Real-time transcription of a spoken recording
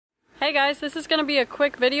Hey guys, this is going to be a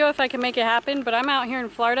quick video if I can make it happen, but I'm out here in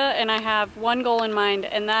Florida and I have one goal in mind,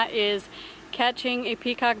 and that is catching a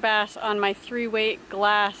peacock bass on my 3-weight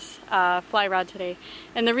glass fly rod today.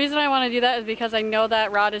 And the reason I want to do that is because I know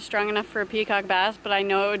that rod is strong enough for a peacock bass, but I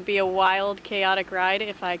know it would be a wild, chaotic ride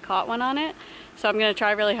if I caught one on it. So I'm going to try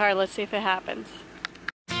really hard. Let's see if it happens.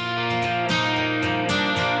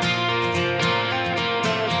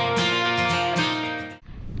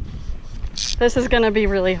 This is going to be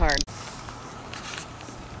really hard.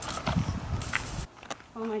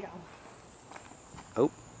 Oh my god.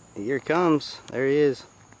 Oh, here it comes. There he is.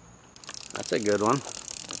 That's a good one.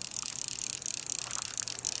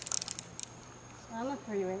 On the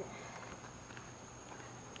 3-weight.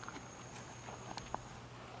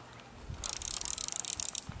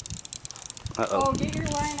 Uh-oh. Oh, get your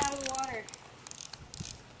line out of the water.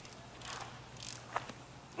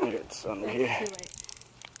 It's under here. Too late.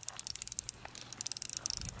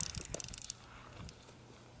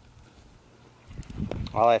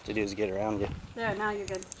 All I have to do is get around you. There, now you're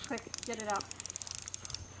good. Quick, get it out.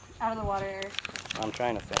 Out of the water, Eric. I'm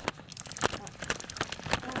trying to film.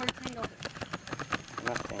 Oh, we're tangled. I'm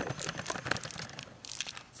not tangled.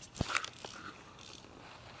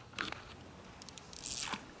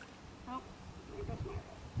 Oh, there goes my rod.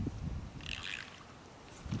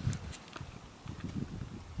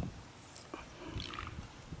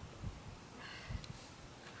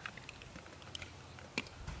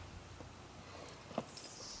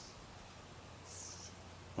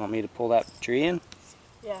 Want me to pull that tree in?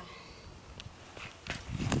 Yeah.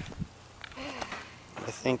 I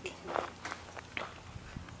think.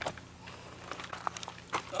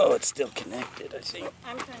 Oh, it's still connected, I think.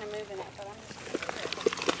 I'm trying to move in it, but I'm just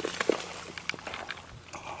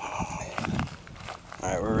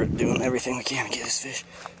Alright, we're doing everything we can to get this fish.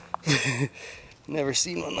 Never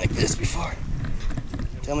seen one like this before.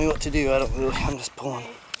 Tell me what to do. I don't really, I'm just pulling.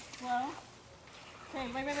 Slow. Okay,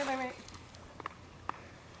 wait.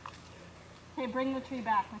 Okay, bring the tree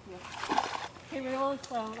back with you. Okay, really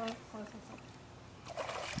slow.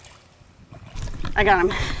 I got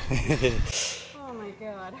him. Oh my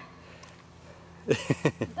god.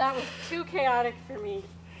 That was too chaotic for me.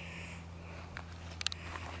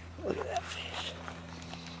 Look at that fish.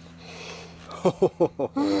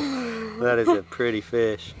 That is a pretty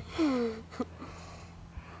fish.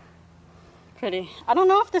 Pretty. I don't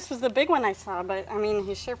know if this was the big one I saw, but I mean,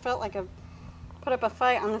 he sure felt like put up a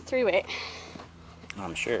fight on the 3-weight.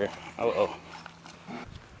 I'm sure. Oh.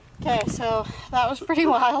 Okay, so that was pretty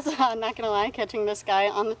wild. I'm not gonna lie, catching this guy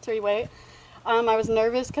on the 3-weight. I was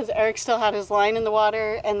nervous because Eric still had his line in the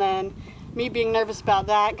water, and then me being nervous about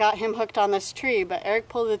that got him hooked on this tree. But Eric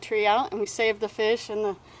pulled the tree out, and we saved the fish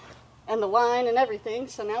and the line and everything.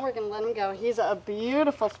 So now we're gonna let him go. He's a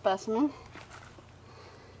beautiful specimen.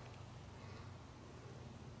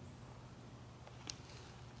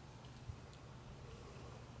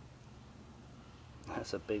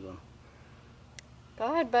 That's a big one. Go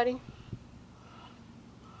ahead, buddy.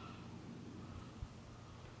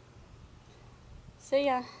 See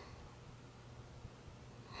ya.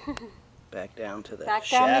 Back down to the Back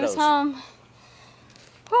down to his home.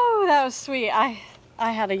 Whew, that was sweet. I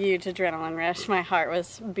had a huge adrenaline rush. My heart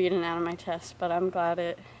was beating out of my chest, but I'm glad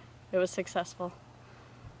it was successful.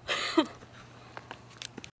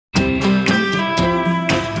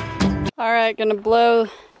 Alright, gonna blow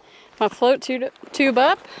my float tube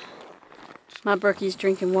up. My brookie's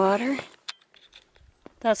drinking water.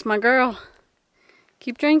 That's my girl.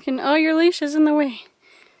 Keep drinking. Oh, your leash is in the way.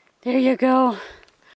 There you go.